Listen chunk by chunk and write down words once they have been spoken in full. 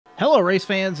Hello, race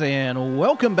fans, and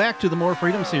welcome back to the More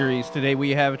Freedom series. Today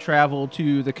we have traveled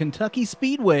to the Kentucky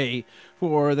Speedway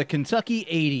for the Kentucky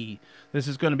 80. This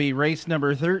is going to be race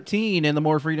number 13 in the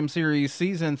More Freedom series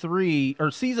season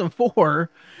 4.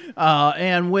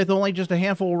 And with only just a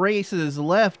handful of races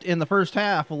left in the first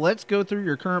half, let's go through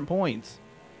your current points.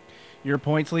 Your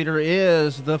points leader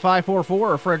is the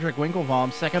 544 of Frederick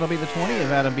Winklebaum. Second will be the 20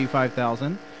 of Adam B.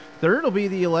 5000. Third will be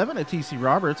the 11 of TC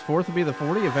Roberts. Fourth will be the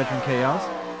 40 of Veteran Chaos.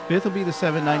 Fifth will be the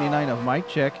 799 of Mike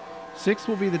Check. Sixth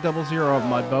will be the 00 of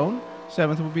Mudbone.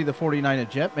 Seventh will be the 49 of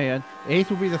Jetman. Eighth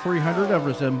will be the 300 of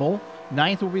Resemble.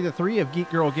 Ninth will be the 3 of Geek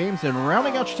Girl Games. And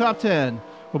rounding out your top 10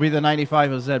 will be the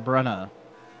 95 of Zed Brunna.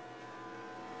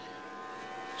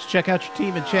 Let's check out your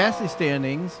team and chassis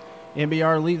standings.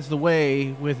 MBR leads the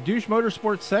way with Douche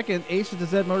Motorsports second, Aces to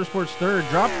Zed Motorsports third,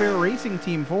 Drop Bear Racing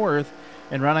Team fourth,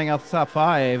 and rounding out the top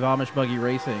 5, Amish Buggy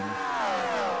Racing.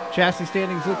 Chassis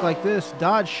standings look like this: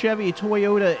 Dodge, Chevy,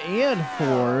 Toyota, and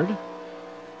Ford.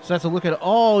 So that's a look at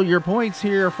all your points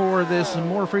here for this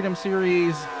More Freedom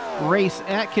Series race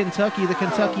at Kentucky, the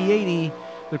Kentucky 80.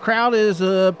 The crowd is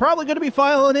probably going to be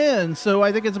filing in, so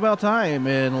I think it's about time,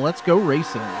 and let's go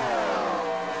racing.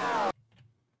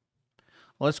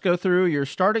 Let's go through your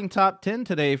starting top 10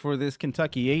 today for this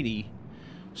Kentucky 80.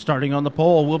 Starting on the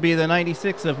pole will be the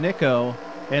 96 of Nico,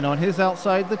 and on his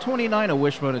outside, the 29 of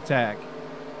Wishbone Attack.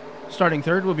 Starting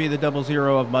third will be the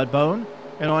 00 of Mudbone,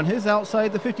 and on his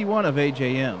outside, the 51 of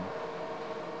AJM.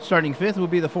 Starting fifth will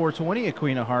be the 420 of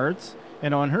Queen of Hearts,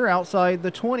 and on her outside,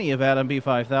 the 20 of Adam B.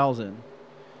 5000.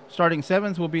 Starting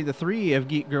seventh will be the 3 of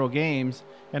Geek Girl Games,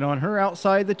 and on her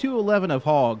outside, the 211 of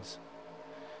Hogs.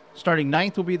 Starting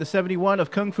ninth will be the 71 of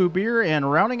Kung Fu Beer,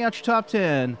 and rounding out your top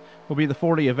 10 will be the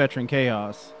 40 of Veteran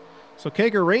Chaos. So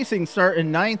Kager Racing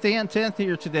starting 9th and 10th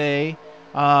here today.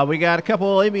 We got a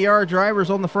couple of ABR drivers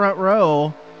on the front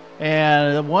row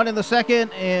and one in the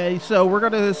second, and so we're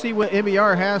going to see what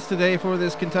MBR has today for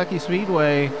this Kentucky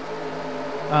Speedway.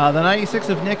 The 96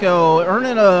 of Nico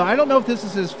earning I don't know if this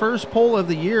is his first pole of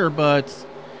the year, but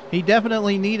he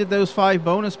definitely needed those 5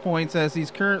 bonus points as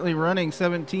he's currently running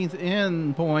 17th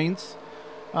in points.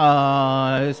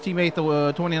 His teammate,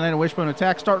 the 29 of Wishbone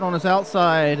Attack, starting on his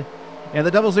outside, and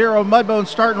the 00 of Mudbone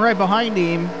starting right behind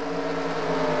him.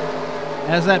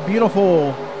 As that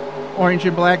beautiful orange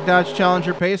and black Dodge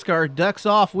Challenger pace car ducks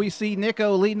off, we see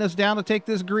Nico leading us down to take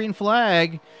this green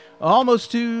flag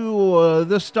almost to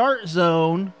the start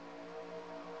zone.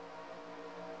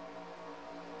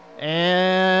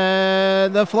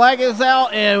 And the flag is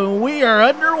out, and we are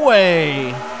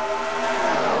underway.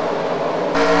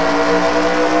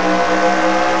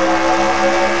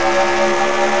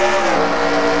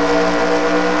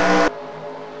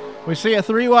 We see a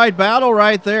 3-wide battle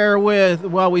right there with,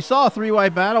 well, we saw a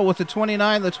 3-wide battle with the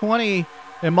 29, the 20,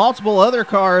 and multiple other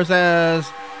cars as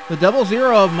the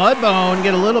 00 of Mudbone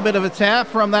get a little bit of a tap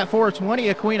from that 420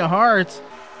 of Queen of Hearts.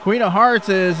 Queen of Hearts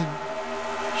is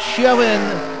shoving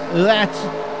that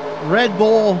Red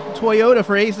Bull Toyota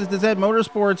for Aces to Zed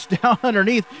Motorsports down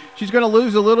underneath. She's going to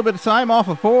lose a little bit of time off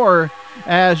of 4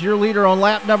 as your leader on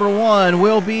lap number 1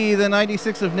 will be the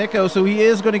 96 of Nico. So he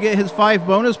is going to get his 5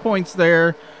 bonus points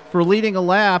there for leading a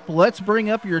lap. Let's bring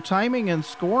up your timing and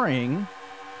scoring.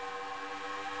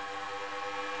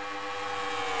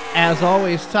 As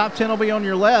always, top 10 will be on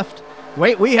your left.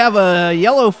 Wait, we have a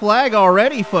yellow flag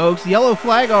already, folks. Yellow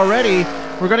flag already.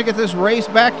 We're going to get this race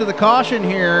back to the caution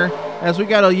here as we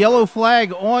got a yellow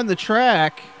flag on the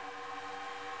track.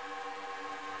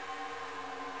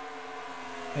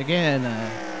 Again,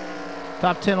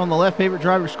 top 10 on the left. Favorite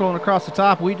driver scrolling across the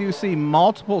top. We do see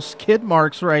multiple skid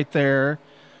marks right there.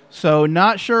 So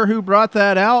not sure who brought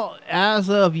that out as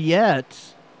of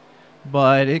yet,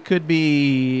 but it could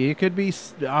be,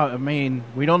 I mean,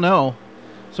 we don't know.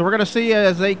 So we're going to see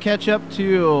as they catch up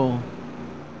to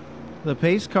the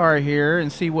pace car here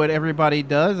and see what everybody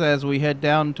does as we head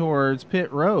down towards pit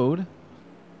road.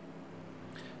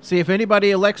 See if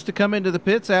anybody elects to come into the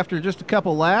pits after just a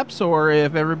couple laps or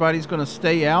if everybody's going to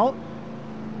stay out.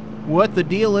 What the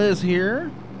deal is here.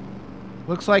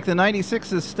 Looks like the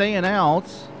 96 is staying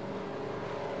out.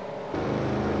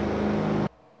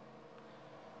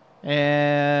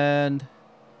 And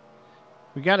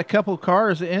we got a couple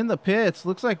cars in the pits.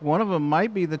 Looks like one of them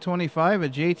might be the 25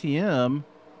 at JTM.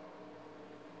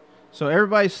 So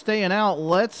everybody's staying out.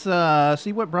 Let's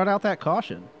see what brought out that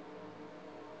caution.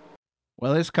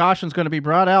 Well, this caution is going to be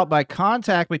brought out by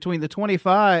contact between the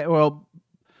 25, well,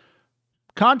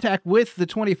 contact with the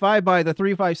 25 by the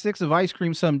 356 of Ice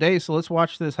Cream Someday. So let's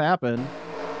watch this happen.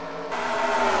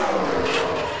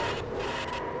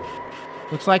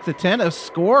 Looks like the 10 of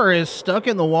Score is stuck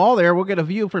in the wall there. We'll get a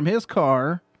view from his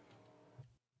car.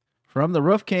 From the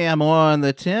roof cam on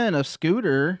the 10 of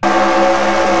Scooter.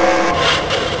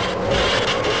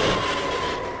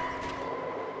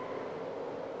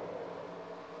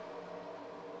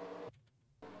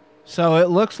 So it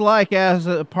looks like as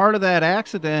a part of that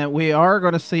accident, we are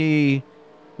going to see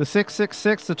the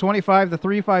 666, the 25, the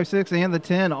 356, and the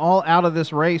 10 all out of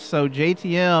this race. So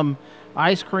JTM,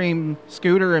 Ice Cream,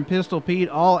 Scooter, and Pistol Pete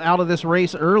all out of this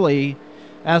race early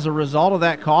as a result of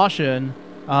that caution.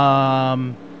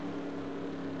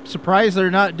 Surprised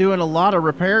they're not doing a lot of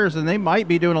repairs, and they might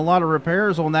be doing a lot of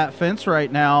repairs on that fence right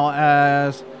now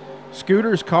as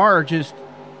Scooter's car just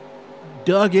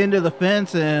dug into the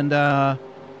fence, and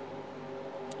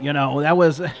you know, that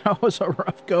was a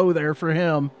rough go there for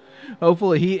him.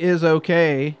 Hopefully he is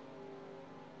okay.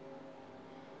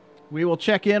 We will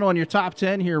check in on your top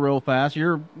 10 here real fast.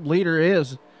 Your leader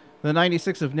is the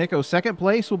 96 of Nico. Second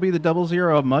place will be the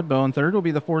 00 of Mudbone. Third will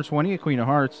be the 420 of Queen of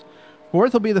Hearts.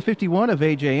 Fourth will be the 51 of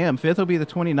AJM. Fifth will be the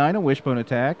 29 of Wishbone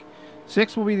Attack.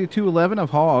 Sixth will be the 211 of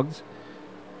Hogs.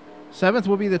 Seventh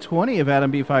will be the 20 of Adam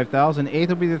B5000. Eighth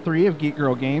will be the 3 of Geek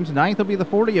Girl Games. Ninth will be the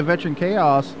 40 of Veteran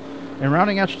Chaos. And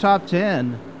rounding out your top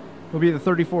 10 will be the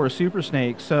 34 of Super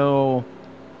Snake. So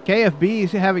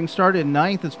KFB, having started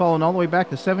ninth, has fallen all the way back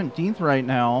to 17th right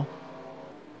now.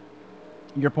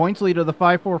 Your points leader, the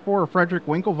 544 of Frederick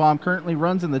Winklebaum, currently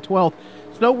runs in the 12th.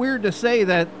 It's no weird to say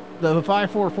that the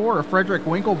 544 of Frederick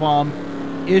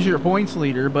Winklebaum is your points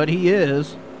leader, but he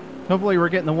is. Hopefully we're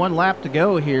getting the one lap to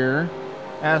go here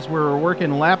as we're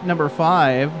working lap number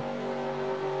 5.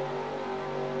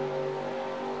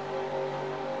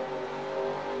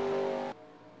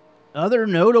 Other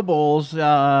notables in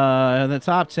the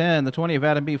top 10, the 20 of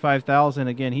Adam B5000.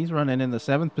 Again, he's running in the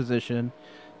 7th position.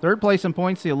 Third place in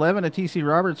points, the 11 of TC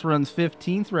Roberts runs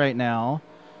 15th right now.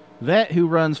 Vet, who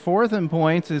runs 4th in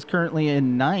points, is currently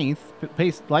in 9th.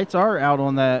 Pace lights are out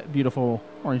on that beautiful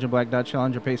orange and black Dodge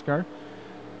Challenger pace car.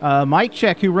 Mike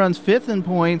Check, who runs 5th in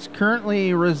points,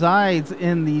 currently resides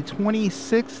in the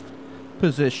 26th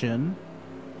position.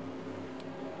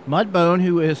 Mudbone,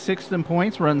 who is 6th in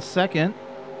points, runs 2nd.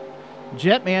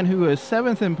 Jetman, who is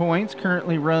 7th in points,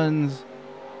 currently runs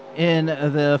in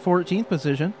the 14th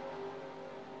position.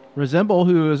 Resemble,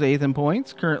 who is 8th in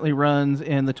points, currently runs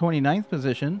in the 29th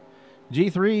position.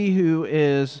 G3, who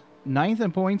is 9th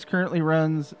in points, currently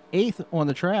runs 8th on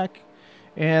the track.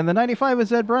 And the 95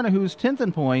 is Ed Brunna, who's 10th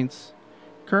in points,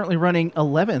 currently running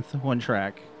 11th on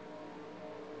track.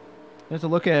 Let's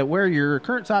look at where your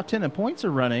current top 10 in points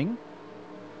are running.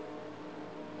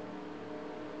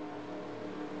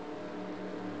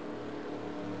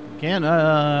 Again,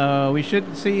 we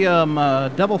should see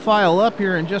double file up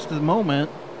here in just a moment.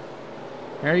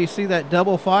 There you see that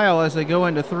double file as they go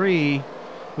into 3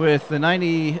 with the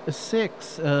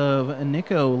 96 of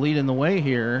Nico leading the way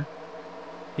here.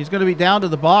 He's going to be down to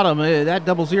the bottom. That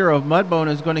 00 of Mudbone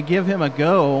is going to give him a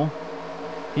go.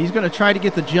 He's going to try to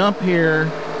get the jump here.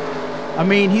 I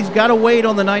mean, he's got to wait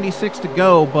on the 96 to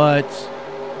go, but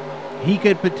he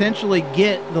could potentially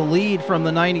get the lead from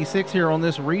the 96 here on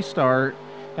this restart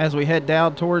as we head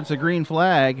down towards the green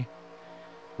flag.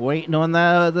 Waiting on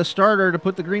the starter to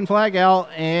put the green flag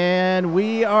out, and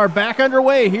we are back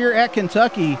underway here at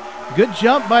Kentucky. Good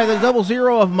jump by the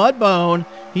 00 of Mudbone.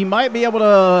 He might be able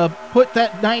to put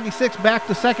that 96 back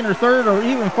to 2nd or 3rd or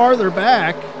even farther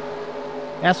back.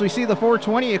 As we see the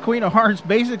 420 of Queen of Hearts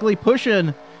basically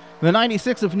pushing the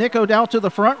 96 of Nico down to the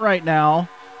front right now.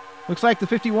 Looks like the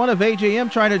 51 of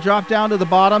AJM trying to drop down to the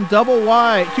bottom. Double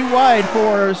wide, too wide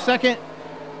for 2nd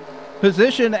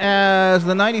position as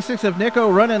the 96 of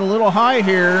Nico running a little high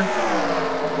here.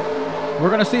 We're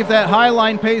going to see if that high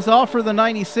line pays off for the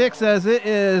 96 as it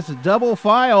is double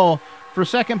file for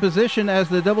 2nd position as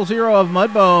the 00 of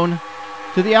Mudbone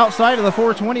to the outside of the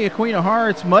 420 of Queen of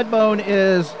Hearts. Mudbone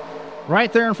is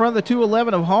right there in front of the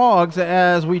 211 of Hogs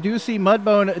as we do see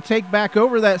Mudbone take back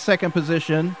over that 2nd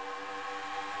position.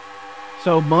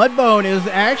 So Mudbone is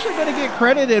actually going to get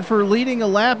credited for leading a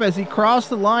lap as he crossed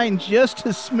the line just a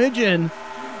smidgen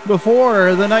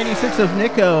before the 96 of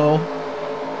Nico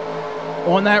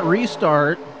on that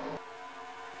restart.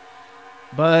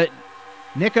 But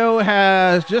Nico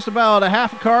has just about a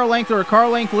half a car length or a car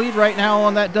length lead right now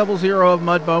on that 00 of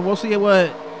Mudbone. We'll see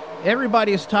what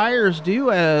everybody's tires do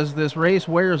as this race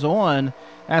wears on.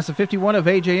 As the 51 of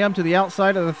AJM to the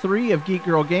outside of the 3 of Geek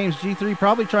Girl Games. G3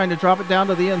 probably trying to drop it down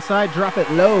to the inside, drop it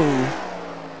low.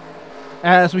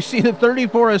 As we see the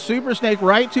 34 of Super Snake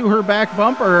right to her back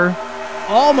bumper.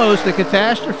 Almost a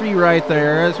catastrophe right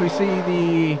there as we see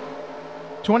the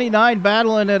 29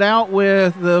 battling it out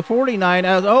with the 49.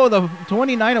 As the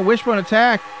 29 of Wishbone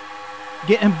Attack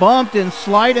getting bumped and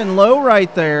sliding low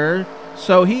right there.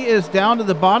 So he is down to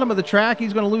the bottom of the track.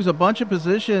 He's going to lose a bunch of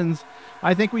positions.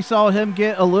 I think we saw him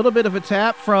get a little bit of a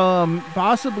tap from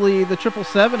possibly the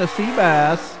 777 of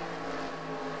Seabass.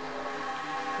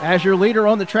 As your leader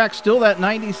on the track, still that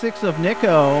 96 of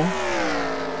Nico.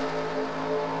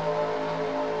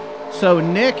 So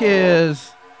Nick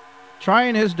is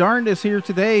trying his darndest here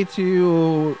today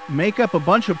to make up a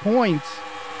bunch of points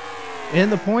in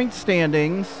the point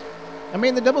standings. I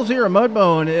mean, the 00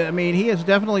 Mudbone, I mean, he is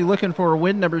definitely looking for a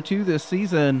win number 2 this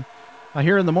season.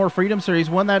 Here in the More Freedom Series,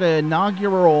 won that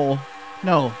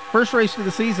first race of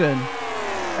the season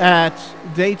at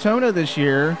Daytona this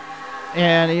year.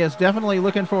 And he is definitely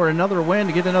looking for another win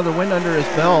to get another win under his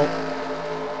belt.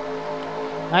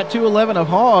 At 211 of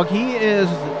Hog, he is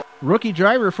rookie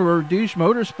driver for Douche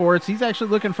Motorsports. He's actually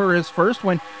looking for his first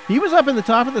win. He was up in the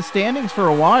top of the standings for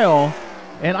a while,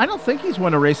 and I don't think he's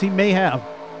won a race. He may have.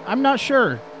 I'm not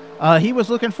sure. He was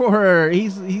looking for,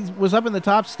 he was up in the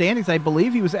top standings. I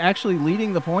believe he was actually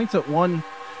leading the points at one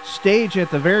stage at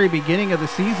the very beginning of the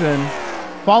season,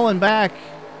 falling back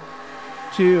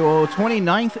to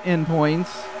 29th in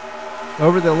points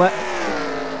over the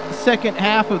second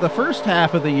half of the first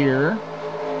half of the year.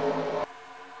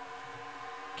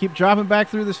 Keep dropping back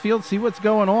through this field, see what's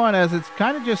going on, as it's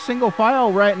kind of just single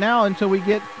file right now until we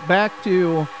get back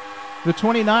to the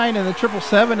 29 and the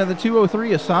 777 and the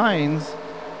 203 of Signs.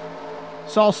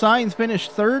 Saw Signs finish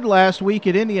third last week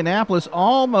at Indianapolis,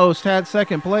 almost had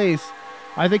second place.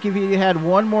 I think if he had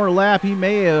one more lap, he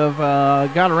may have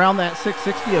got around that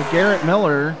 660 of Garrett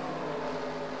Miller.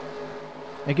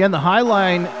 Again, the high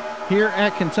line here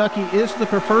at Kentucky is the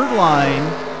preferred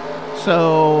line.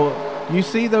 So you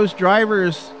see those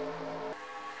drivers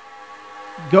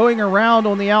going around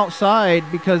on the outside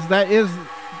because that is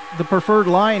the preferred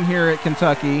line here at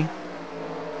Kentucky.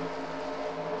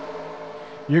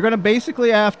 You're going to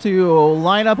basically have to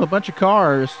line up a bunch of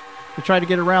cars to try to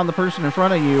get around the person in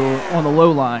front of you on the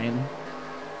low line.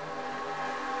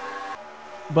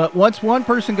 But once one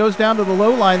person goes down to the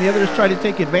low line, the others try to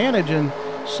take advantage and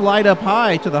slide up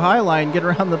high to the high line, get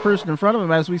around the person in front of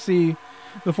them, as we see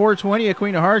the 420 of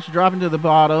Queen of Hearts dropping to the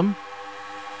bottom.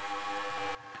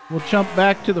 We'll jump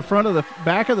back to the front of the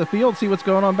back of the field, see what's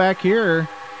going on back here.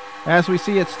 As we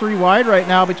see, it's 3 wide right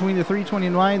now between the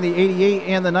 329, the 88,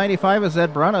 and the 95 of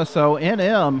Zed Brunna. So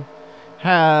NM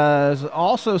has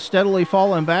also steadily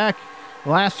fallen back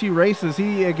the last few races.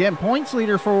 He, again, points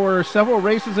leader for several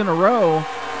races in a row,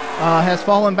 has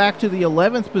fallen back to the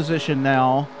 11th position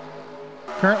now.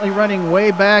 Currently running way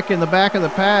back in the back of the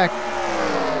pack.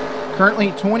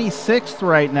 Currently 26th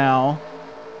right now.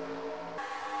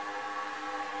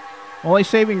 Only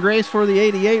saving grace for the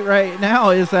 88 right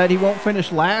now is that he won't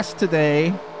finish last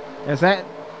today, as that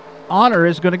honor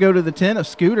is going to go to the 10 of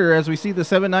Scooter, as we see the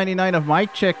 799 of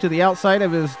Mike Check to the outside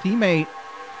of his teammate,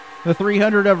 the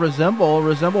 300 of Resemble.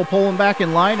 Resemble pulling back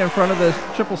in line in front of the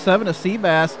 777 of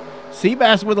Seabass.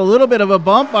 Seabass with a little bit of a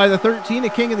bump by the 13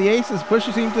 of King of the Aces,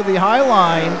 pushes him to the high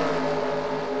line.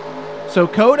 So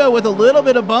Coda with a little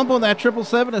bit of bump on that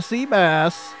 777 of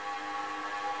Seabass.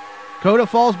 Coda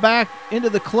falls back into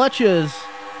the clutches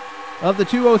of the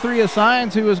 203 of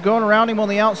Signs, who is going around him on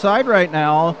the outside right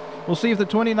now. We'll see if the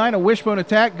 29 of Wishbone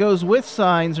Attack goes with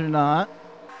Signs or not.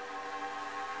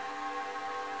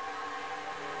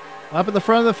 Up at the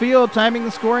front of the field, timing the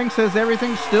scoring says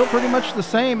everything's still pretty much the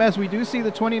same, as we do see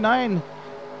the 29.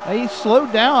 He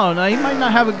slowed down. He might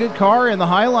not have a good car in the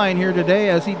high line here today,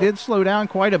 as he did slow down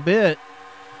quite a bit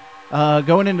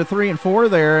going into 3 and 4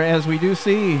 there, as we do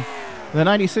see the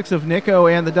 96 of Nico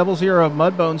and the 00 of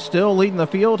Mudbone still leading the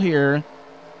field here.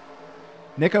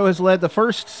 Nico has led the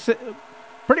first,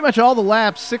 pretty much all the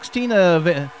laps, 16 of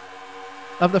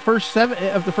the first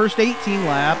 18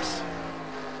 laps.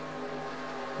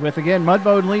 With, again,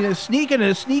 Mudbone leading,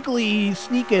 sneakily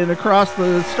sneaking across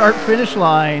the start-finish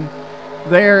line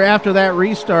there after that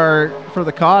restart for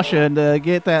the caution to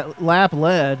get that lap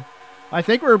led. I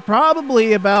think we're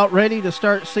probably about ready to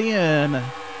start seeing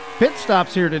pit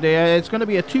stops here today. It's going to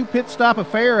be a 2 pit stop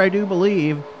affair, I do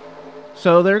believe.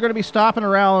 So they're going to be stopping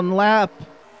around lap,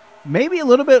 maybe a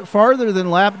little bit farther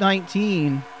than lap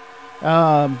 19.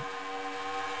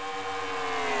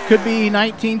 Could be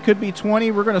 19, could be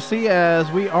 20. We're going to see, as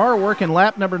we are working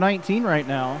lap number 19 right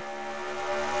now.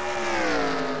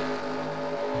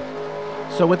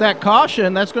 So with that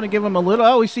caution, that's going to give them a little...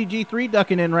 Oh, we see G3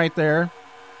 ducking in right there.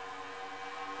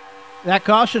 That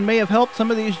caution may have helped some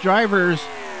of these drivers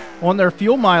on their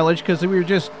fuel mileage, because we were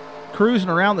just cruising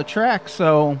around the track.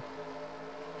 So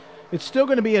it's still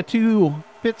going to be a 2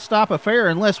 pit stop affair,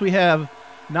 unless we have,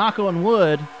 knock on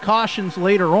wood, cautions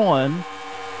later on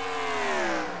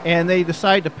and they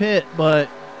decide to pit. But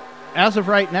as of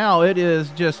right now, it is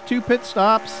just 2 pit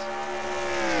stops.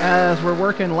 As we're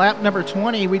working lap number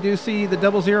 20, we do see the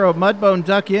 00 Mudbone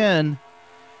duck in,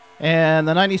 and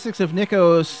the 96 of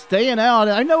Nico staying out.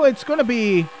 I know it's going to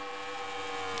be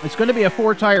a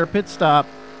 4-tire pit stop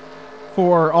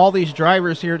for all these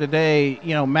drivers here today.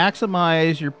 You know,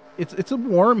 maximize your. It's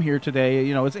warm here today.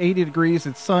 You know, it's 80 degrees.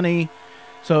 It's sunny,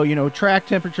 so you know track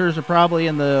temperatures are probably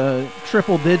in the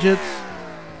triple digits.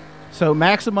 So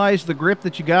maximize the grip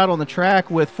that you got on the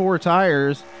track with 4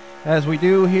 tires. As we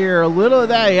do here, a little of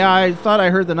that. Yeah, I thought I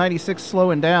heard the 96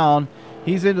 slowing down.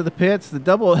 He's into the pits. The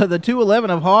 211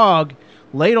 of Hog,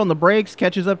 late on the brakes,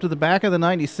 catches up to the back of the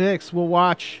 96. We'll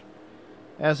watch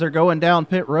as they're going down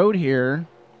pit road here.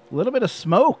 A little bit of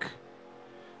smoke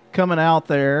coming out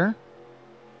there.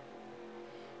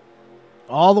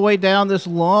 All the way down this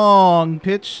long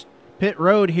pit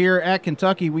road here at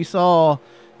Kentucky, we saw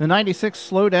the 96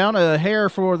 slow down a hair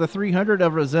for the 300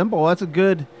 of Resemble. That's a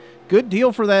good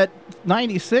deal for that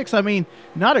 96. I mean,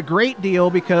 not a great deal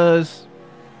because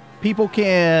people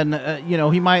can, you know,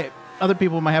 other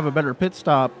people might have a better pit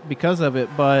stop because of it,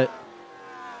 but,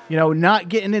 you know, not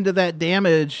getting into that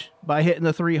damage by hitting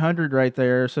the 300 right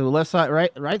there. So left side,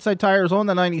 right side tires on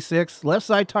the 96, left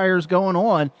side tires going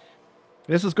on.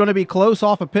 This is going to be close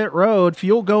off of pit road.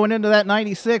 Fuel going into that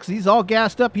 96. He's all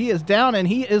gassed up. He is down and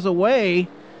he is away.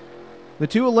 The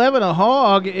 211 of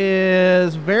Hog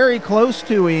is very close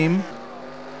to him.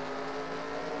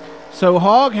 So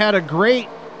Hog had a great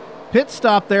pit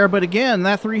stop there, but again,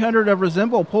 that 300 of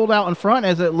Resemble pulled out in front,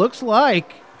 as it looks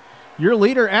like your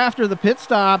leader after the pit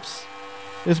stops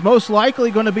is most likely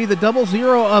going to be the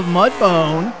 00 of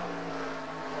Mudbone.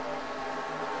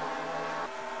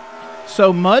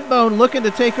 So Mudbone looking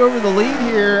to take over the lead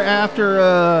here after,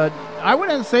 I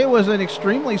wouldn't say it was an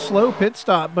extremely slow pit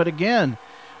stop, but again,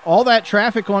 all that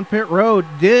traffic on pit road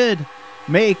did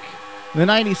make the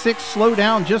 96 slow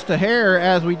down just a hair,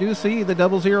 as we do see the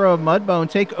 00 of Mudbone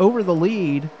take over the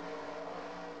lead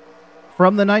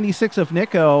from the 96 of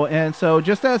Nico. And so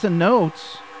just as a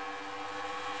note,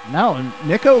 no,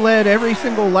 Nico led every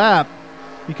single lap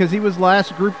because he was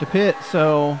last group to pit.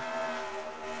 So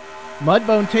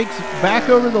Mudbone takes back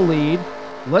over the lead.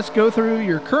 Let's go through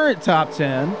your current top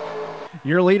 10.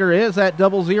 Your leader is that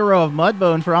 00 of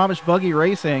Mudbone for Amish Buggy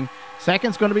Racing.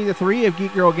 Second's going to be the 3 of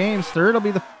Geek Girl Games. Third will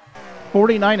be the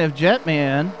 49 of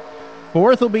Jetman.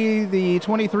 Fourth will be the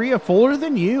 23 of Fuller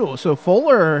Than You. So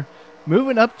Fuller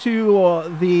moving up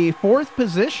to the 4th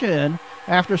position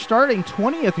after starting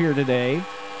 20th here today.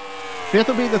 Fifth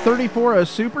will be the 34 of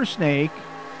Super Snake,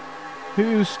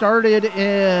 who started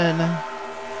in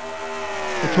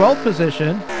the 12th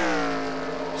position.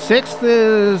 Sixth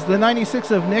is the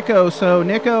 96 of Nico. So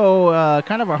Nico,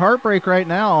 kind of a heartbreak right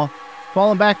now,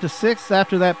 falling back to 6th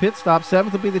after that pit stop.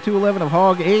 7th will be the 211 of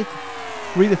Hog. 8th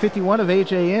will be the 51 of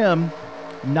HAM.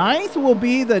 9th will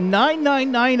be the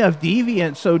 999 of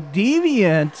Deviant. So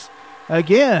Deviant,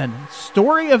 again,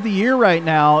 story of the year right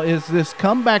now is this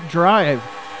comeback drive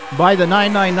by the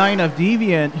 999 of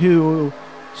Deviant, who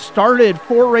started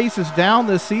 4 races down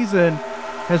this season,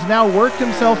 has now worked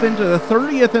himself into the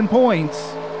 30th in points,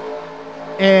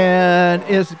 and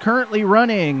is currently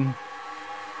running.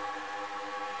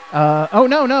 Oh,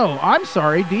 no. I'm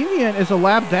sorry. Deviant is a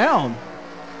lap down.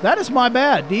 That is my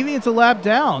bad. Deviant's a lap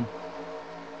down.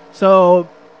 So,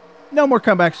 no more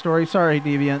comeback story. Sorry,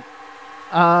 Deviant.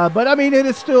 But, I mean, it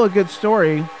is still a good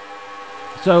story.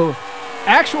 So,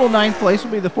 actual 9th place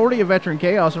will be the 40 of Veteran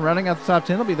Chaos, and rounding out the top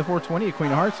 10 will be the 420 of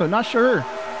Queen of Hearts. So, not sure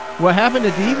what happened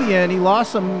to Deviant. He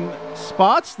lost some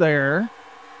spots there.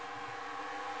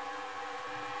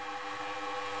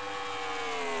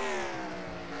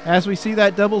 As we see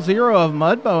that 00 of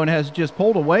Mudbone has just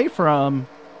pulled away from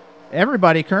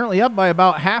everybody, currently up by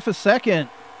about half a second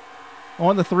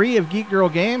on the 3 of Geek Girl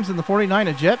Games and the 49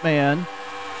 of Jetman.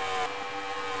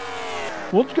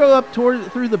 We'll go up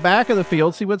through the back of the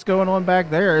field, see what's going on back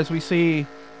there, as we see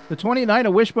the 29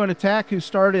 of Wishbone Attack, who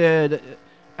started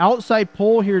outside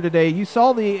pole here today. You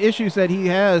saw the issues that he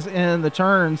has in the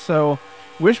turns, so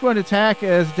Wishbone Attack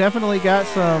has definitely got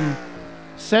some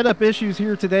setup issues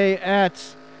here today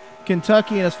at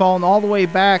Kentucky, and has fallen all the way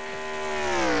back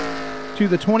to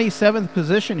the 27th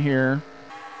position here.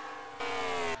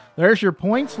 There's your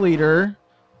points leader,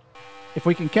 if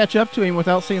we can catch up to him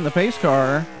without seeing the pace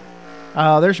car.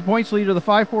 There's your points leader, the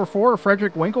 544,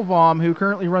 Frederick Winklebaum, who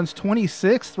currently runs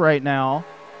 26th right now.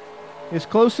 His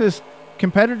closest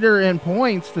competitor in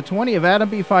points, the 20 of Adam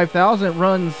B 5000,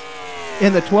 runs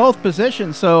in the 12th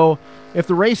position. So if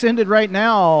the race ended right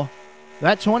now,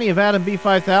 that 20 of Adam B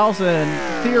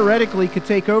 5000 theoretically could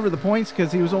take over the points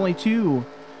because he was only 2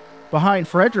 behind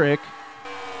Frederick.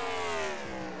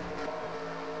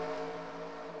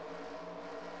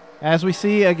 As we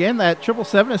see again, that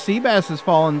 777 of Seabass has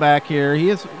fallen back here. He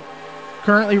is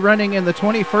currently running in the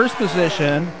 21st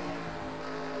position.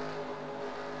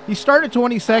 He started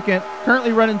 22nd,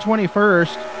 currently running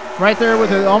 21st. Right there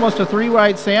with almost a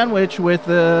 3-wide sandwich with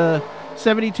the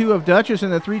 72 of Duchess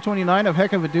and the 329 of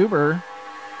Heck of a Duber.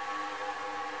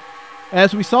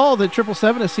 As we saw, the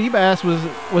 777 of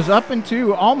Seabass was up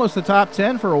into almost the top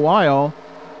 10 for a while.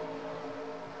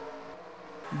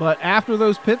 But after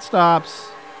those pit stops,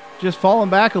 just falling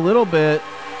back a little bit,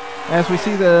 as we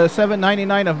see the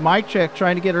 799 of Mike Check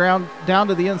trying to get around down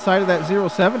to the inside of that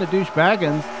 07 of Douche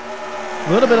Baggins.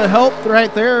 A little bit of help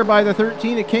right there by the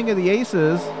 13 of King of the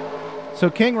Aces. So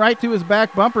King right to his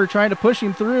back bumper trying to push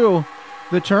him through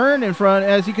the turn in front.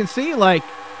 As you can see, like,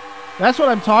 that's what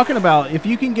I'm talking about. If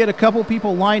you can get a couple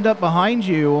people lined up behind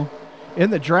you in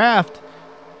the draft,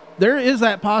 there is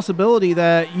that possibility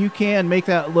that you can make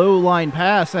that low line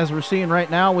pass, as we're seeing right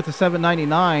now with the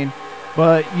 799.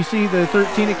 But you see the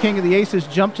 13 of King of the Aces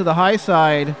jump to the high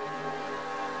side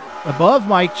above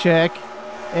Mike Check,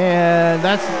 and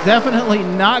that's definitely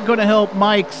not going to help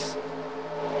Mike's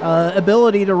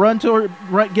ability to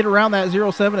get around that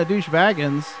 07 of Douche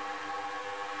Baggins.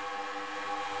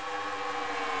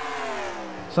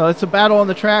 So it's a battle on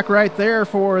the track right there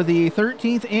for the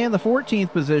 13th and the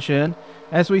 14th position.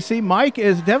 As we see, Mike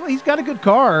is definitely, he's got a good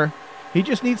car. He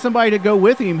just needs somebody to go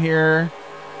with him here.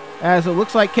 As it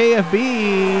looks like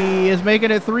KFB is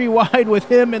making it 3 wide with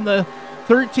him in the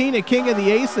 13 of King of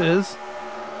the Aces.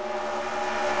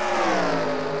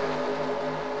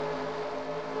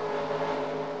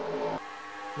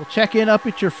 We'll check in up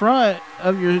at your front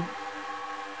of your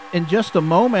in just a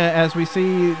moment as we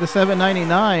see the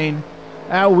 799.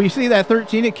 We see that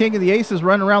 13 of King of the Aces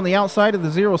running around the outside of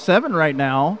the 07 right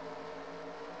now.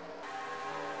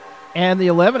 And the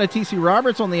 11 of TC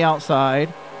Roberts on the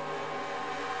outside.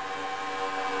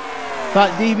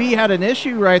 Thought DB had an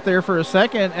issue right there for a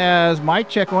second as Mike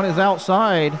Check on his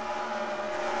outside.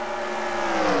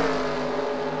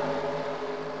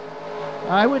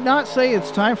 I would not say it's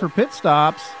time for pit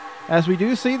stops, as we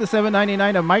do see the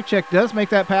 799 of Mike Check does make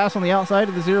that pass on the outside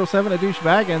of the 07 of Douche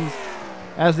Baggins,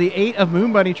 as the 8 of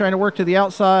Moon Bunny trying to work to the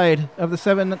outside of the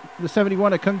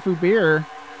 71 of Kung Fu Beer.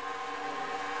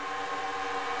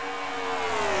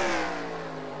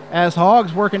 As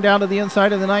Hogs working down to the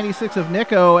inside of the 96 of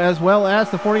Nico, as well as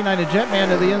the 49 of Jetman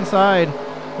to the inside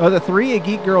of the 3 of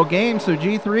Geek Girl Games. So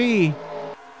G3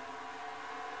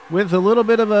 with a little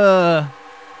bit of a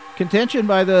contention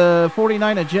by the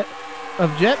 49 of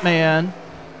Jetman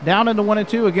down into 1 and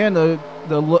 2. Again,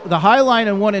 the high line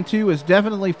in 1 and 2 is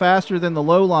definitely faster than the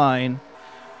low line.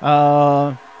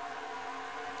 The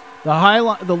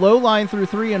low line through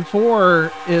 3 and 4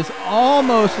 is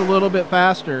almost a little bit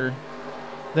faster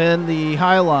than the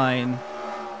high line.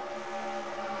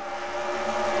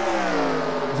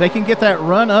 They can get that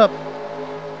run up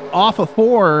off of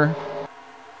 4,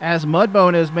 as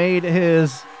Mudbone has made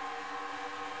his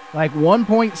like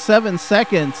 1.7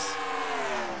 seconds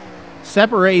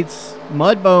separates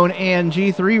Mudbone and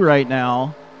G3 right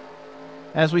now.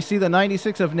 As we see the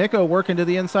 96 of Nico working to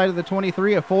the inside of the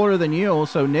 23 of Fuller Than You.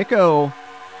 So Nico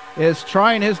is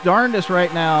trying his darndest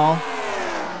right now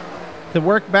to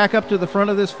work back up to the front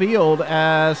of this field,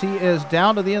 as he is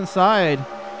down to the inside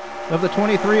of the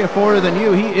 23 of Fuller Than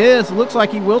You. Looks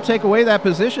like he will take away that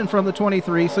position from the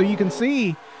 23. So you can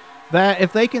see that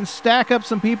if they can stack up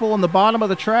some people on the bottom of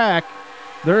the track,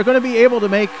 they're going to be able to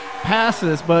make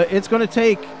passes, but it's going to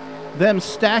take them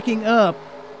stacking up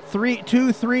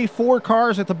 2, 3, 4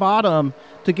 cars at the bottom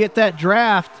to get that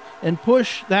draft and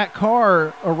push that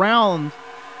car around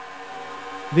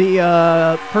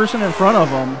the person in front of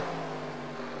them.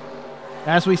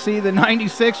 As we see the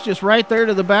 96 just right there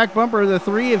to the back bumper of the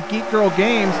 3 of Geek Girl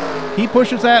Games. He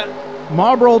pushes that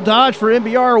Marlboro Dodge for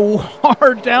MBR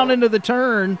hard down into the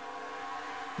turn.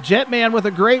 Jetman with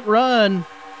a great run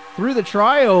through the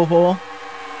tri-oval.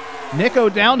 Nico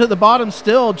down to the bottom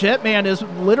still. Jetman is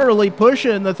literally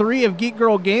pushing the 3 of Geek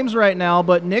Girl Games right now,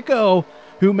 but Nico,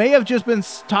 who may have just been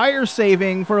tire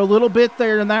saving for a little bit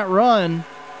there in that run,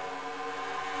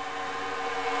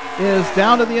 is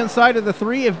down to the inside of the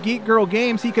 3 of Geek Girl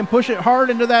Games. He can push it hard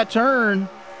into that turn.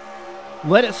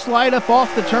 Let it slide up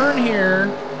off the turn here.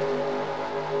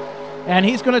 And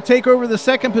he's going to take over the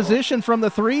second position from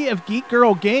the 3 of Geek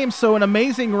Girl Games. So an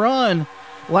amazing run.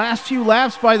 Last few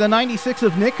laps by the 96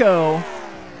 of Nico.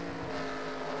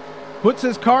 Puts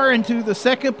his car into the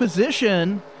second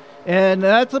position. And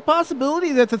that's a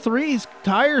possibility that the 3's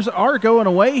tires are going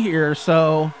away here.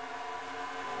 So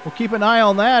we'll keep an eye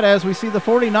on that, as we see the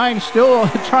 49 still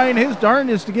trying his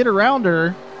darndest to get around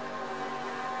her.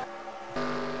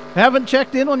 Haven't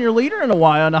checked in on your leader in a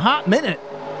while, in a hot minute.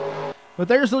 But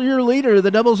there's your leader,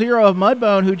 the 00 of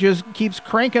Mudbone, who just keeps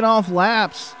cranking off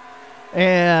laps.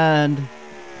 And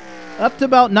up to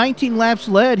about 19 laps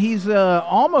led, he's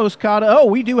almost caught up. Oh,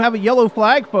 we do have a yellow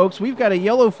flag, folks. We've got a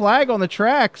yellow flag on the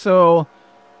track, so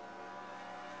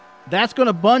that's going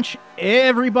to bunch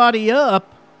everybody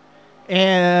up.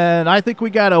 And I think we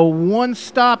got a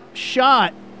one-stop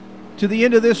shot to the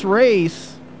end of this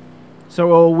race.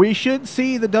 So we should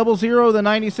see the 00, the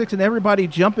 96, and everybody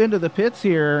jump into the pits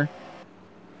here.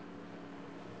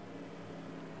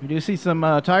 We do see some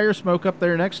tire smoke up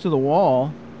there next to the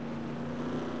wall.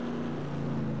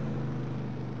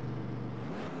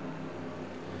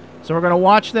 So we're going to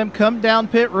watch them come down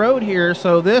pit road here.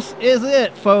 So this is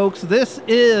it, folks. This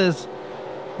is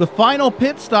the final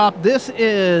pit stop. This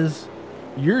is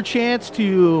your chance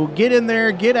to get in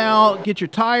there, get out, get your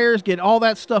tires, get all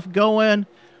that stuff going.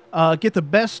 Get the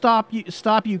best stop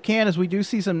you can, as we do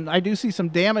see some. I do see some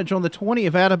damage on the 20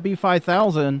 of Adam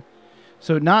B5000.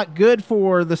 So not good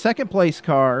for the second place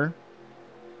car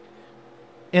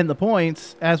in the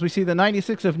points, as we see the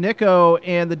 96 of Nico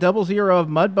and the 00 of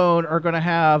Mudbone are going to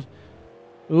have,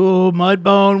 ooh,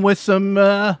 Mudbone with some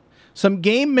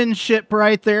gamemanship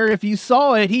right there. If you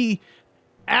saw it, he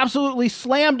absolutely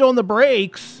slammed on the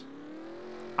brakes.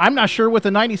 I'm not sure what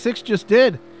the 96 just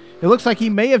did. It looks like he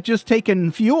may have just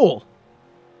taken fuel.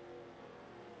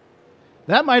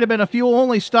 That might have been a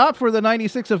fuel-only stop for the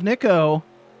 96 of Nico.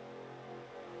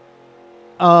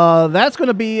 That's going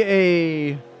to be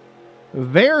a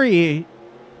very,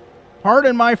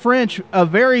 pardon my French, a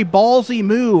very ballsy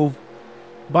move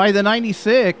by the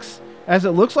 96, as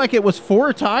it looks like it was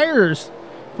 4 tires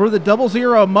for the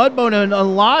 00 Mudbone,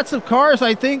 and lots of cars,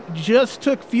 I think, just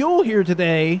took fuel here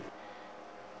today.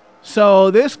 So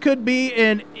this could be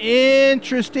an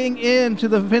interesting end to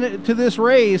this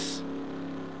race.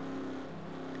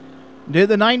 Did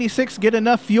the 96 get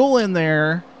enough fuel in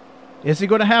there? Is he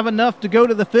going to have enough to go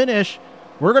to the finish?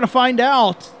 We're going to find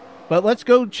out. But let's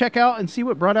go check out and see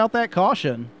what brought out that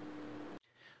caution.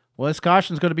 Well, this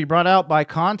caution is going to be brought out by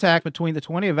contact between the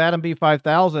 20 of Adam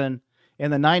B5000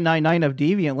 and the 999 of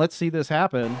Deviant. Let's see this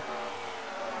happen.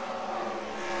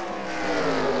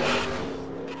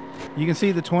 You can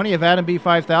see the 20 of Adam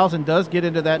B5000 does get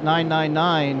into that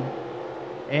 999,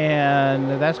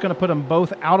 and that's going to put them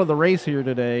both out of the race here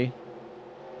today.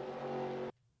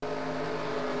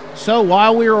 So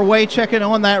while we were away checking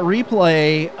on that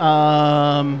replay,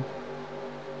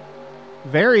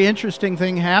 very interesting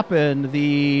thing happened.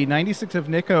 The 96 of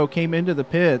Nico came into the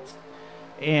pits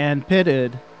and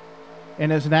pitted,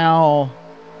 and is now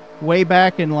way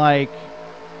back in, like,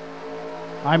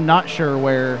 I'm not sure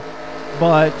where,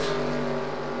 but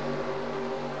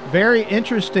very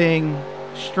interesting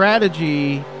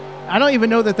strategy. I don't even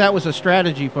know that that was a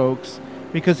strategy, folks,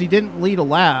 because he didn't lead a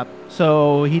lap,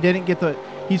 so he didn't get the.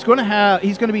 He's going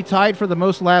to be tied for the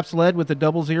most laps led with the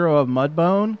 00 of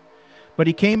Mudbone, but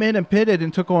he came in and pitted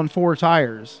and took on 4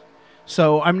 tires.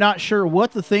 So I'm not sure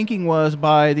what the thinking was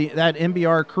by that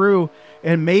MBR crew,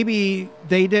 and maybe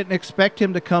they didn't expect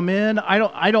him to come in.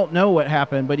 I don't know what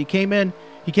happened, but he came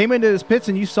into his pits,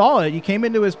 and you saw it. He came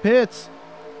into his pits,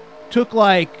 took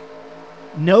like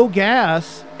no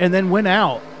gas, and then went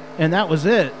out, and that was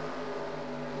it.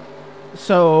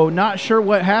 So not sure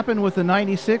what happened with the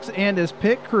 96 and his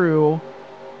pit crew,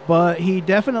 but he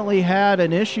definitely had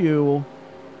an issue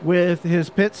with his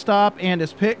pit stop and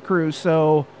his pit crew.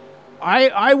 So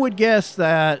I would guess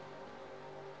that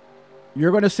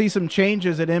you're going to see some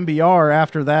changes at MBR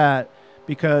after that,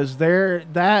 because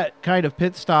that kind of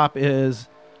pit stop is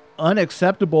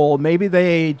unacceptable. Maybe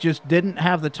they just didn't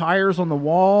have the tires on the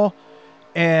wall.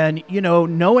 And, you know,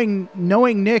 knowing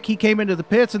Nick, he came into the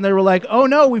pits and they were like, oh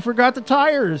no, we forgot the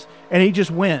tires. And he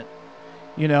just went,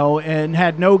 you know, and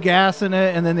had no gas in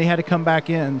it. And then they had to come back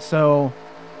in. So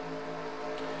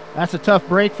that's a tough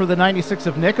break for the 96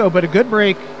 of Nico, but a good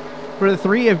break for the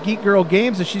 3 of Geek Girl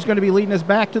Games, as she's going to be leading us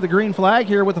back to the green flag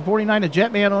here with the 49 of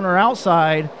Jetman on her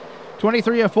outside.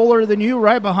 23 of Fuller Than You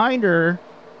right behind her.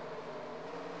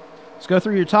 Let's go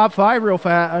through your top 5 real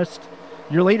fast.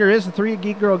 Your leader is the 3 of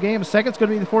Geek Girl Games. Second's going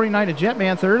to be the 49 of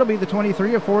Jetman. Third will be the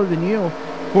 23 of Forward Than You.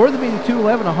 Fourth will be the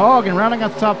 211 of Hog. And rounding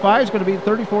out the top 5 is going to be the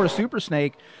 34 of Super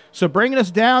Snake. So bringing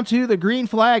us down to the green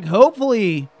flag,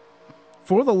 hopefully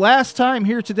for the last time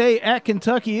here today at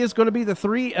Kentucky, is going to be the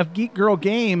 3 of Geek Girl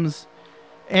Games.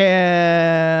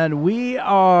 And we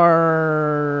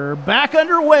are back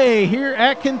underway here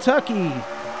at Kentucky.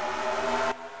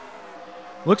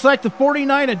 Looks like the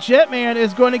 49 of Jetman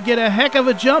is going to get a heck of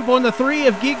a jump on the 3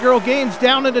 of Geek Girl Games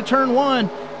down into turn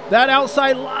 1. That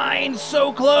outside line,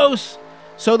 so close.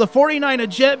 So the 49 of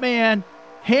Jetman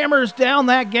hammers down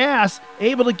that gas,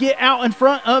 able to get out in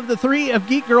front of the 3 of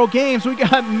Geek Girl Games. We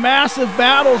got massive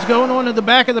battles going on in the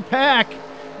back of the pack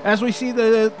as we see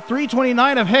the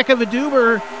 329 of Heck of a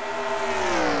Doober,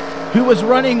 who was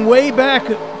running way back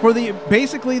for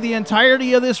basically the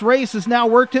entirety of this race, has now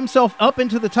worked himself up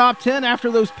into the top 10 after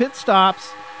those pit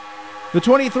stops. The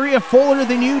 23 of Fuller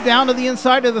Than You down to the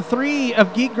inside of the 3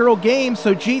 of Geek Girl Games.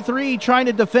 So G3 trying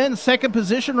to defend second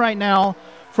position right now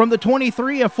from the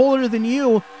 23 of Fuller Than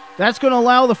You. That's going to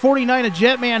allow the 49 of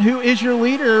Jetman, who is your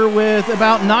leader with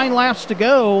about 9 laps to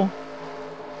go,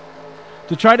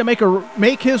 to try to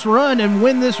make his run and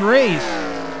win this race.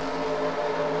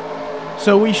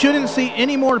 So we shouldn't see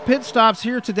any more pit stops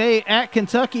here today at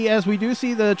Kentucky, as we do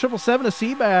see the 777 of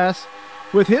Seabass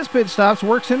with his pit stops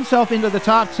works himself into the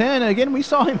top 10. And again, we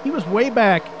saw him, he was way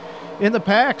back in the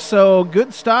pack. So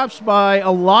good stops by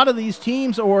a lot of these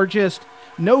teams, or just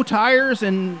no tires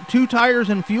and 2 tires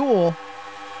and fuel.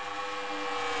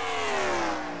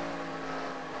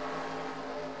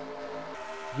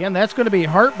 Again, that's going to be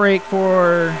heartbreak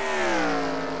for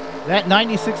that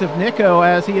 96 of Nico,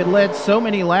 as he had led so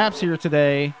many laps here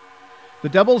today. The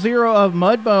 00 of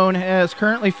Mudbone has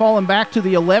currently fallen back to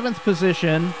the 11th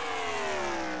position,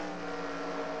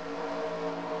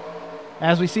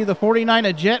 as we see the 49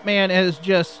 of Jetman has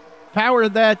just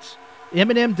powered that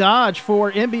M&M Dodge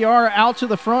for MBR out to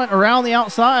the front, around the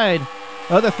outside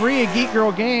of the 3 of Geek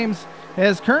Girl Games.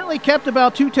 Has currently kept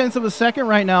about 0.2 of a second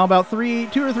right now, about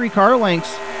 2 or 3 car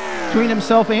lengths between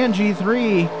himself and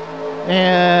G3.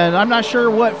 And I'm not sure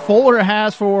what Fuller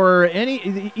has for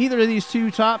either of these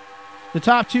the top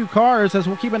 2 cars, as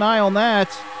we'll keep an eye on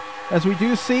that, as we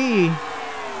do see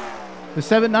the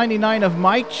 799 of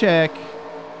Mike Check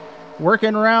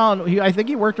working around. I think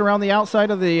he worked around the outside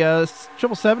of the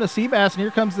 777 of Seabass, and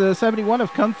here comes the 71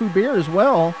 of Kung Fu Beer as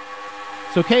well.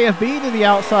 So KFB to the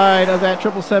outside of that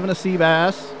 777 of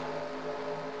Seabass.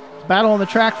 Battle on the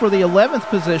track for the 11th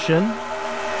position.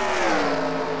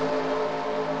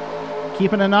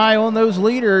 Keeping an eye on those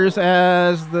leaders,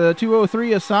 as the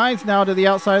 203 of Signs now to the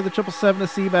outside of the 777 of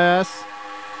Seabass.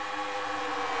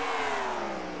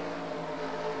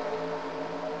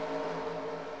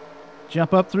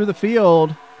 Jump up through the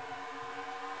field.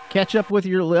 Catch up with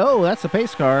your... Oh, that's a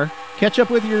pace car. Catch up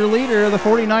with your leader, the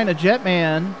 49 of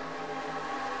Jetman.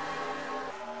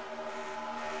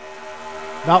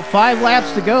 About 5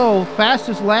 laps to go.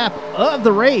 Fastest lap of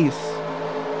the race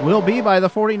will be by the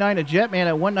 49 of Jetman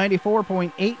at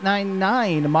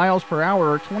 194.899 miles per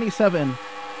hour,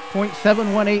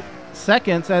 27.718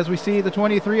 seconds, as we see the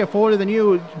 23 of Fuller Than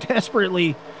You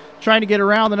desperately trying to get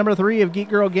around the number 3 of Geek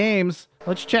Girl Games.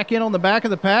 Let's check in on the back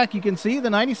of the pack. You can see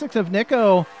the 96 of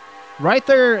Nico right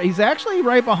there. He's actually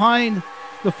right behind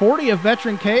the 40 of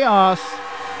Veteran Chaos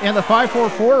and the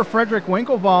 544 of Frederick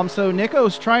Winklebaum. So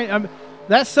Nico's trying...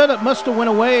 that setup must have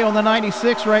went away on the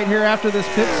 96 right here after this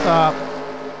pit stop.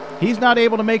 He's not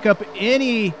able to make up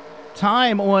any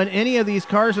time on any of these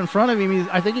cars in front of him.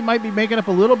 I think he might be making up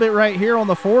a little bit right here on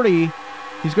the 40.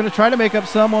 He's going to try to make up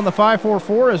some on the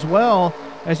 544 as well,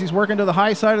 as he's working to the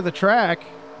high side of the track.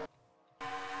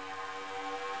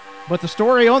 But the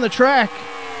story on the track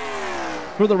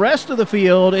for the rest of the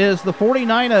field is the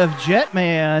 49 of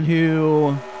Jetman,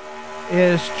 who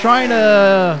is trying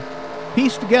to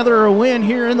piece together a win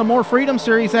here in the More Freedom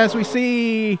Series, as we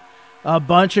see a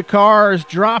bunch of cars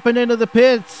dropping into the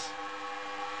pits.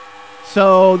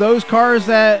 So those cars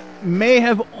that may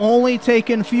have only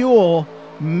taken fuel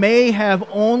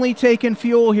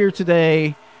here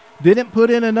today didn't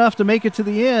put in enough to make it to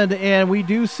the end, and we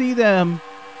do see them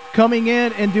coming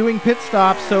in and doing pit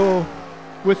stops. So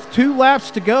with 2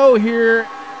 laps to go here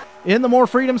in the More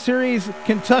Freedom Series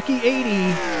Kentucky 80,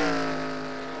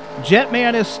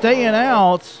 Jetman is staying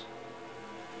out.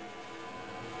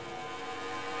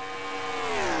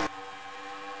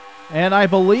 And I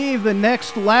believe the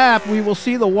next lap we will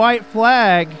see the white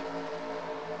flag.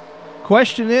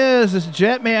 Question is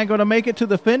Jetman going to make it to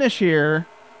the finish here?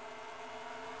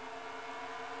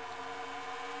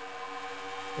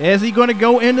 Is he going to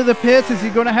go into the pits? Is he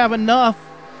going to have enough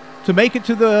to make it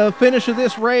to the finish of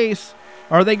this race?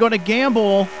 Are they going to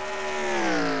gamble?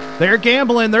 They're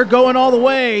gambling. They're going all the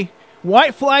way.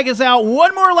 White flag is out.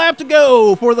 1 more lap to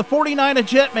go for the 49 of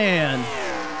Jetman.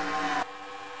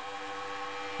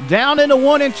 Down into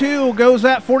 1 and 2 goes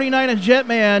that 49 of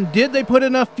Jetman. Did they put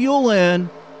enough fuel in?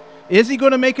 Is he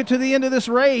going to make it to the end of this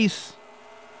race?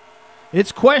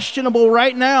 It's questionable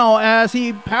right now as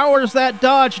he powers that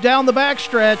Dodge down the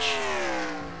backstretch.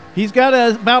 He's got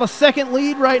about a second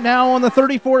lead right now on the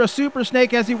 34 of Super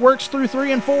Snake as he works through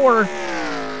 3 and 4.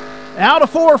 Out of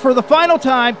 4 for the final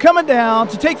time, coming down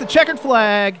to take the checkered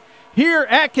flag here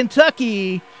at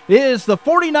Kentucky is the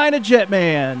 49 of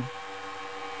Jetman.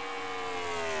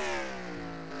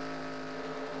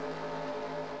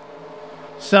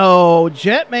 So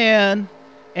Jetman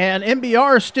and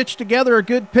MBR stitched together a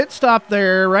good pit stop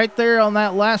there, right there on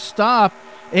that last stop,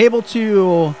 able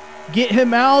to get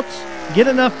him out, get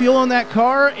enough fuel in that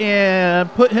car, and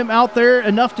put him out there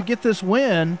enough to get this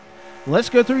win. Let's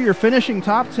go through your finishing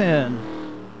top 10.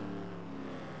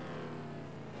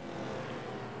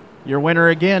 Your winner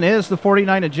again is the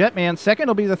 49 of Jetman. Second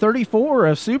will be the 34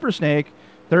 of Super Snake.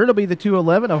 Third will be the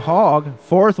 211 of Hog.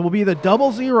 Fourth will be the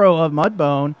 00 of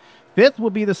Mudbone. Fifth will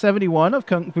be the 71 of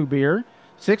Kung Fu Beer.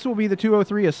 Sixth will be the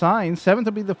 203 of Signs. Seventh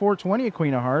will be the 420 of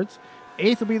Queen of Hearts.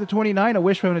 Eighth will be the 29 of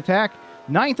Wishbone Attack.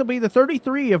 Ninth will be the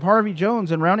 33 of Harvey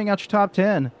Jones. And rounding out your top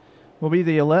 10 will be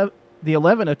the 11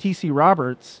 of TC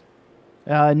Roberts.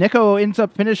 Nico ends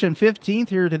up finishing 15th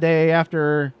here today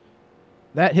after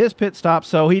his pit stop.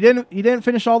 So he didn't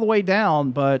finish all the way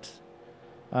down, but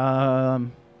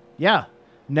yeah.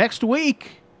 Next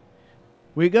week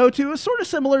we go to a sort of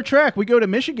similar track. We go to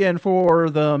Michigan for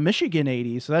the Michigan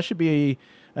 80. So that should be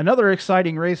another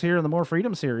exciting race here in the More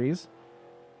Freedom Series.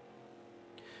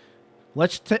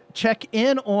 Let's check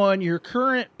in on your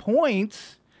current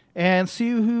points and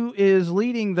see who is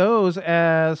leading those,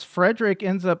 as Frederick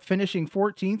ends up finishing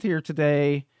 14th here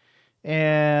today.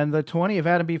 And the 20 of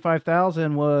Adam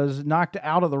B5000 was knocked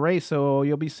out of the race. So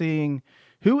you'll be seeing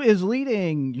who is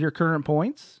leading your current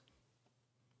points.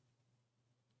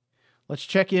 Let's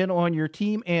check in on your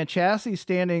team and chassis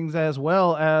standings as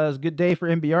well. As good day for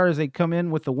MBR as they come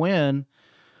in with the win.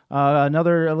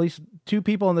 Another at least 2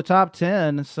 people in the top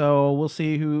 10. So we'll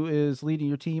see who is leading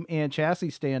your team and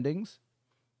chassis standings.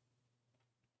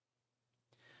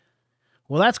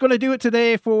 Well, that's going to do it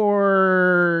today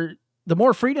for the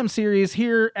More Freedom Series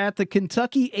here at the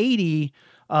Kentucky 80.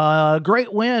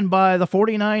 Great win by the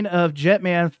 49 of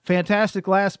Jetman. Fantastic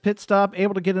last pit stop,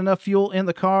 able to get enough fuel in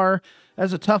the car.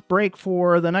 That's a tough break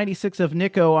for the 96 of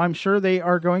Nico. I'm sure they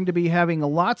are going to be having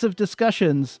lots of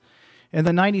discussions in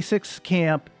the 96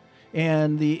 camp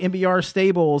and the MBR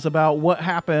stables about what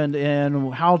happened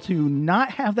and how to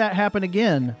not have that happen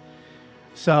again.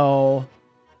 So,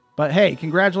 but hey,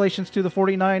 congratulations to the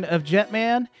 49 of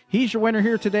Jetman. He's your winner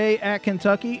here today at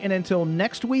Kentucky. And until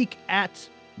next week at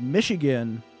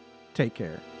Michigan, take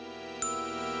care.